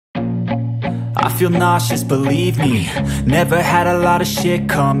I feel nauseous, believe me. Never had a lot of shit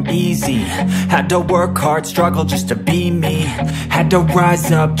come easy. Had to work hard, struggle just to be me. Had to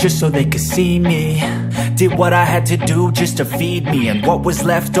rise up just so they could see me. Did what I had to do just to feed me. And what was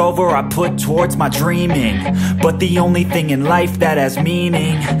left over I put towards my dreaming. But the only thing in life that has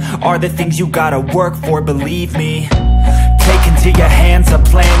meaning are the things you gotta work for, believe me. Take into your hands a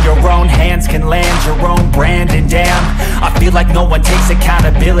plan, your own hands can land your own brand. And damn, I feel like no one takes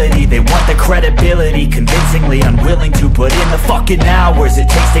accountability. They want the credibility, convincingly unwilling to put in the fucking hours it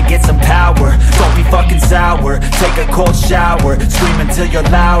takes to get some power. Don't be fucking sour, take a cold shower. Scream until you're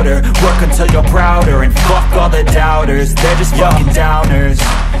louder, work until you're prouder. And fuck all the doubters, they're just fucking downers.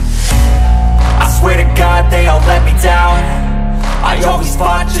 I swear to God they all let me down. I always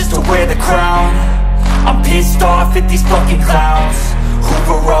fought just to wear the crown. I'm pissed off at these fucking clowns who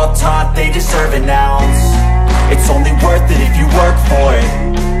were all taught they deserve an ounce. It's only worth it if you work for it.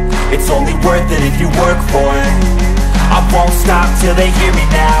 It's only worth it if you work for it. I won't stop till they hear me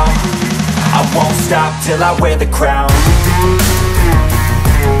now. I won't stop till I wear the crown.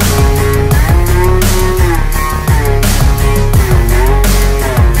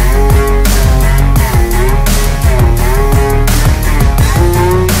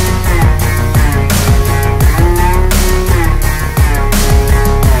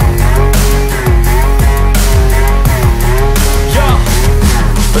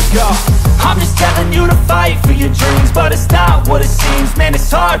 I'm just telling you to fight for your dreams, but it's not what it seems. Man, it's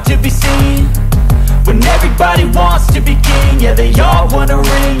hard to be seen when everybody wants to be king. Yeah, they all wanna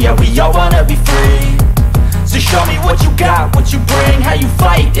ring, yeah, we all wanna be free. So show me what you got, what you bring, how you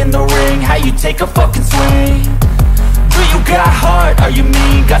fight in the ring, how you take a fucking swing. Do you got heart, are you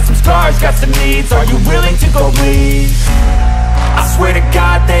mean? Got some scars, got some needs, are you willing to go bleed? I swear to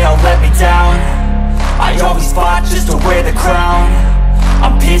God they all let me down. I always fought just to wear the crown.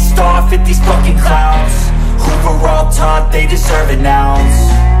 I'm pissed off at these fucking clowns who were all taught they deserve an ounce.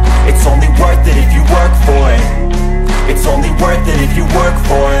 It's only worth it if you work for it. It's only worth it if you work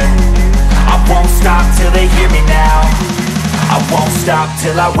for it. I won't stop till they hear me now. I won't stop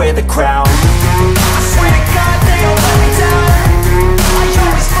till I wear the crown. I swear to God they all let me down. I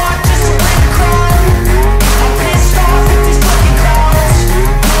always fought just to wear the crown. I'm pissed off at these fucking clowns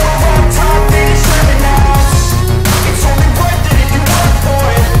who were all taught they deserve an ounce. It's only worth it if you work for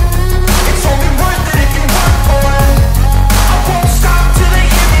it. It's only worth it if you work for it. I won't stop till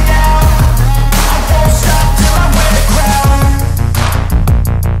they hear me now. I won't stop till I wear the crown.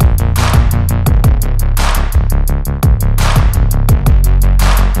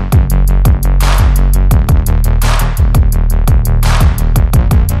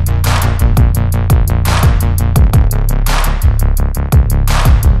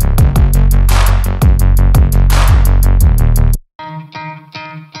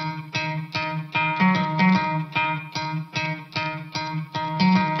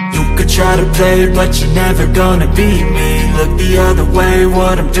 Try to play, but you're never gonna beat me. Look the other way,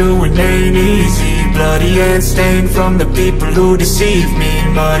 what I'm doing ain't easy. Bloody hands stained from the people who deceive me.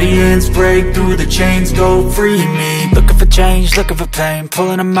 Muddy hands break through the chains, go free me. Looking for change, looking for pain,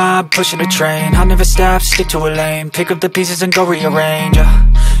 pulling a mob, pushing a train. I'll never stop, stick to a lane, pick up the pieces and go rearrange.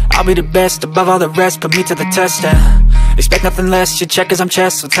 I'll be the best above all the rest, put me to the test and expect nothing less, you check as I'm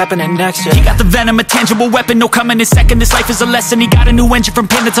chess, what's happening next, yeah. He got the venom, a tangible weapon, no coming in second. This life is a lesson, he got a new engine from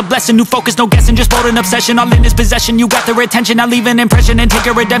pain, it's a blessing. New focus, no guessing, just bold and obsession, all in his possession. You got their attention, I'll leave an impression and take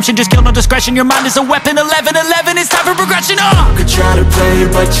your redemption. Just kill, no discretion, your mind is a weapon. 11-11, it's time for progression, You could try to play,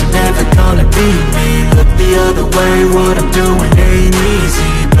 but you're never gonna beat me. Look the other way, what I'm doing ain't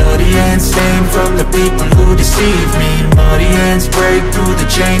easy. Bloody hands stained from the people who deceive me. Muddy hands break through the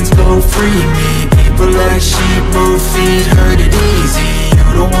chains, go free me. People like sheep move feet, hurt it easy.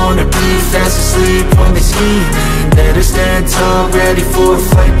 You don't wanna be fast asleep when they're scheming. Better stand tall, ready for a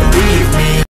fight, believe me.